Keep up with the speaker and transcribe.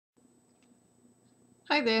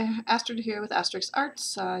Hi there, Astrid here with Asterix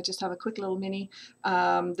Arts. I just have a quick little mini.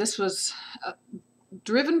 This was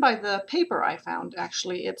driven by the paper I found,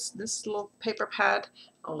 actually. It's this little paper pad.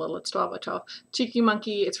 Oh, little, it's 12 by 12. Cheekee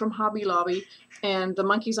Monkey. It's from Hobby Lobby. And the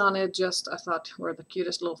monkeys on it just, I thought, were the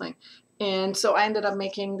cutest little thing. And so I ended up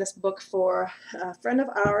making this book for a friend of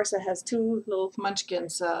ours that has two little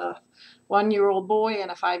munchkins, a 1-year-old boy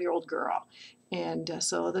and a 5-year-old girl. And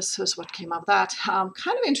so this is what came of that. Kind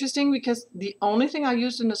of interesting because the only thing I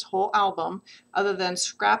used in this whole album, other than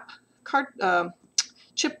scrap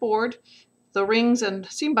chipboard, the rings and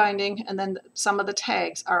seam binding, and then some of the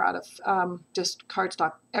tags are out of just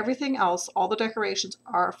cardstock. Everything else, all the decorations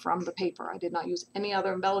are from the paper. I did not use any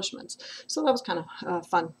other embellishments. So that was kind of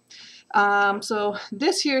fun. So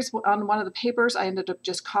this here's on one of the papers. I ended up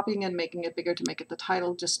just copying and making it bigger to make it the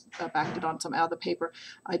title, just backed it on some other paper.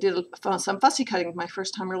 I did some fussy cutting, my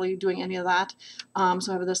first time really doing any of that.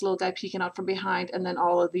 So I have this little guy peeking out from behind, and then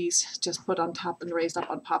all of these just put on top and raised up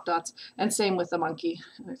on pop dots. And same with the monkey,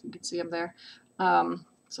 if you can see him there.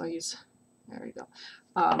 So he's, there you go,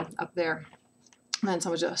 up there. And then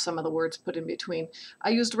some of the words put in between. I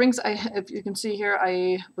used rings. If you can see here,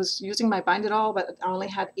 I was using my Bind It All, but I only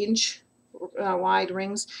had inch wide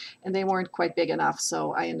rings, and they weren't quite big enough,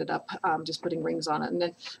 so I ended up just putting rings on it. And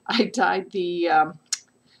then I dyed the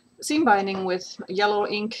seam binding with yellow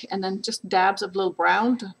ink, and then just dabs of little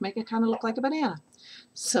brown to make it kind of look like a banana.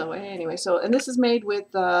 So anyway, and this is made with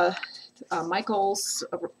Michael's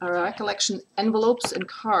Recollection envelopes and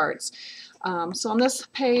cards. So on this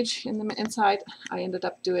page, in the inside, I ended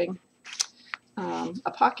up doing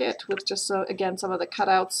a pocket with just, again, some of the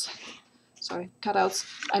cutouts.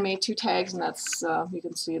 I made 2 tags, and that's, you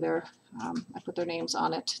can see there, I put their names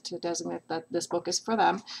on it to designate that this book is for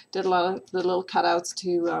them. Did a lot of the little cutouts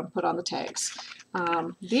to put on the tags.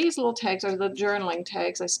 These little tags are the journaling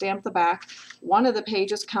tags. I stamped the back. One of the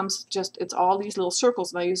pages comes just, it's all these little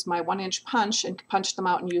circles, and I used my 1-inch punch and punched them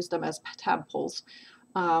out and used them as tab pulls.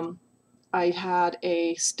 I had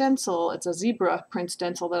a stencil, it's a zebra print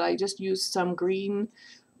stencil that I just used some green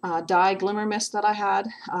dye glimmer mist that I had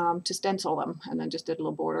to stencil them, and then just did a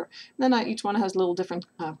little border. And then each one has little different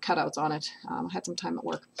cutouts on it. I had some time at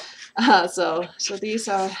work. So these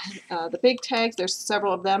are the big tags. There's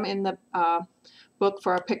several of them in the book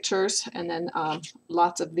for our pictures, and then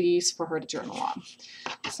lots of these for her to journal on.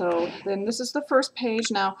 So then this is the first page.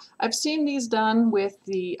 Now I've seen these done with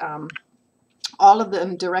the all of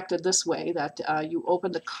them directed this way, that you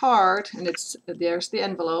open the card, and there's the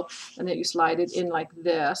envelope, and then you slide it in like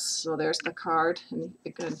this. So there's the card, and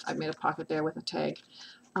again, I made a pocket there with a tag.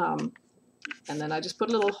 And then I just put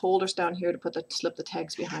little holders down here to slip the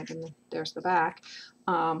tags behind, and then there's the back.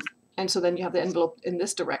 And so then you have the envelope in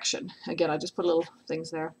this direction. Again, I just put little things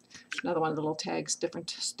there. Another one of the little tags, different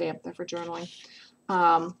stamp there for journaling.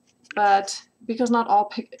 But because not all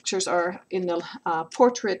pictures are in the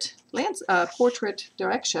portrait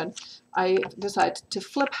direction, I decided to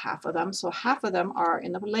flip half of them. So half of them are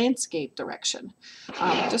in the landscape direction.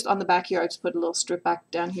 Just on the back here, I just put a little strip back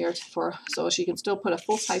down here so she can still put a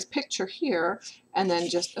full-size picture here, and then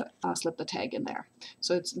just slip the tag in there.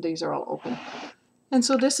 So these are all open. And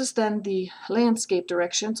so this is then the landscape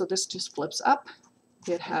direction. So this just flips up.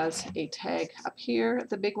 It has a tag up here,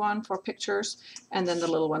 the big one for pictures, and then the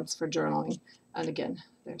little ones for journaling. And again,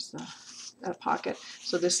 there's a pocket.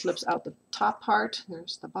 So this slips out the top part,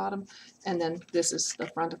 there's the bottom, and then this is the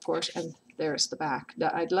front, of course, and there's the back.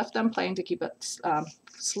 I'd left them plain to keep it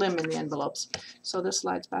slim in the envelopes. So this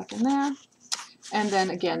slides back in there. And then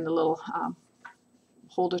again, the little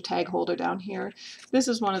tag holder down here. This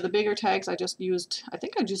is one of the bigger tags. I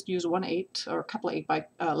think I just used 1/8 or a couple of 8 by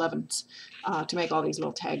 11s to make all these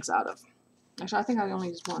little tags out of. Actually, I think I only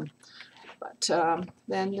used one. But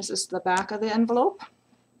then this is the back of the envelope.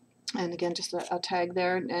 And again, just a tag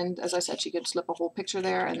there. And as I said, she could slip a whole picture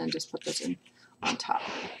there and then just put this in on top.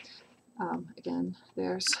 Again,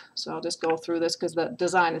 so I'll just go through this because the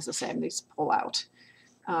design is the same. These pull out.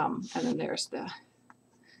 And then there's the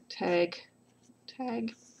tag.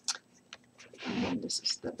 And this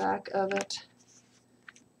is the back of it.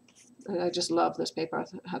 I just love this paper. I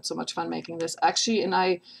had so much fun making this. Actually, and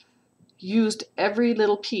I used every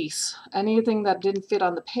little piece. Anything that didn't fit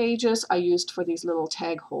on the pages, I used for these little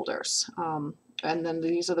tag holders. And then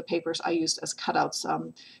these are the papers I used as cutouts.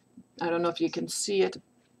 I don't know if you can see it.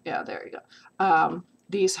 Yeah, there you go.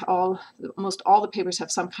 Almost all the papers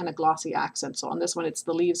have some kind of glossy accent. So on this one, it's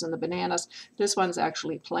the leaves and the bananas. This one's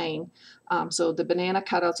actually plain. So the banana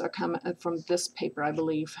cutouts are coming from this paper, I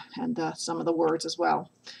believe, and some of the words as well.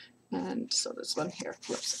 And so this one here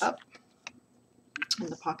flips up in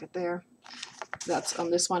the pocket there. That's on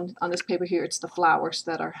this one, on this paper here, it's the flowers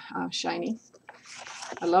that are shiny.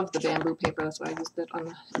 I love the bamboo paper, that's why I used it on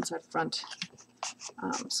the inside front.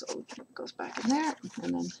 So it goes back in there,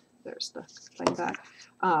 and then there's the plain back.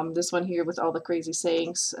 This one here with all the crazy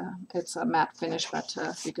sayings, it's a matte finish, but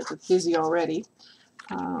because it's busy already.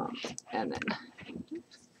 And then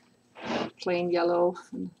plain yellow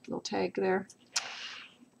and little tag there.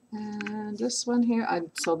 And this one here,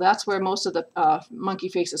 so that's where most of the monkey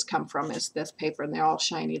faces come from, is this paper, and they're all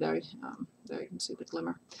shiny there. There you can see the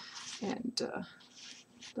glimmer. And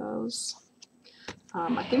those.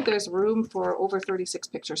 I think there's room for over 36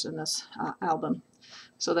 pictures in this album.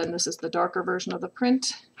 So then this is the darker version of the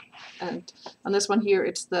print. And on this one here,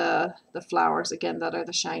 it's the flowers, again, that are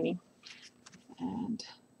the shiny. And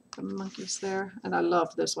the monkeys there. And I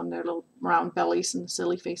love this one. Their little round bellies and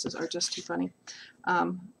silly faces are just too funny.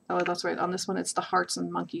 Oh, that's right. On this one, it's the hearts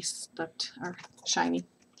and monkeys that are shiny.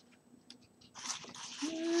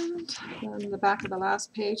 And then the back of the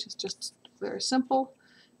last page is just very simple,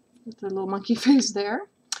 with the little monkey face there.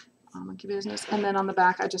 Monkey business. And then on the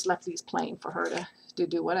back, I just left these plain for her to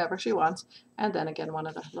do whatever she wants. And then again, one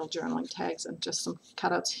of the little journaling tags and just some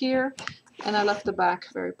cutouts here. And I left the back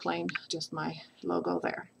very plain, just my logo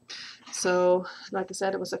there. So, like I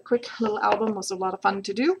said, it was a quick little album. It was a lot of fun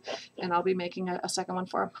to do, and I'll be making a second one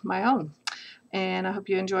for my own. And I hope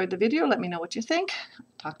you enjoyed the video. Let me know what you think.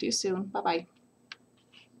 Talk to you soon. Bye-bye.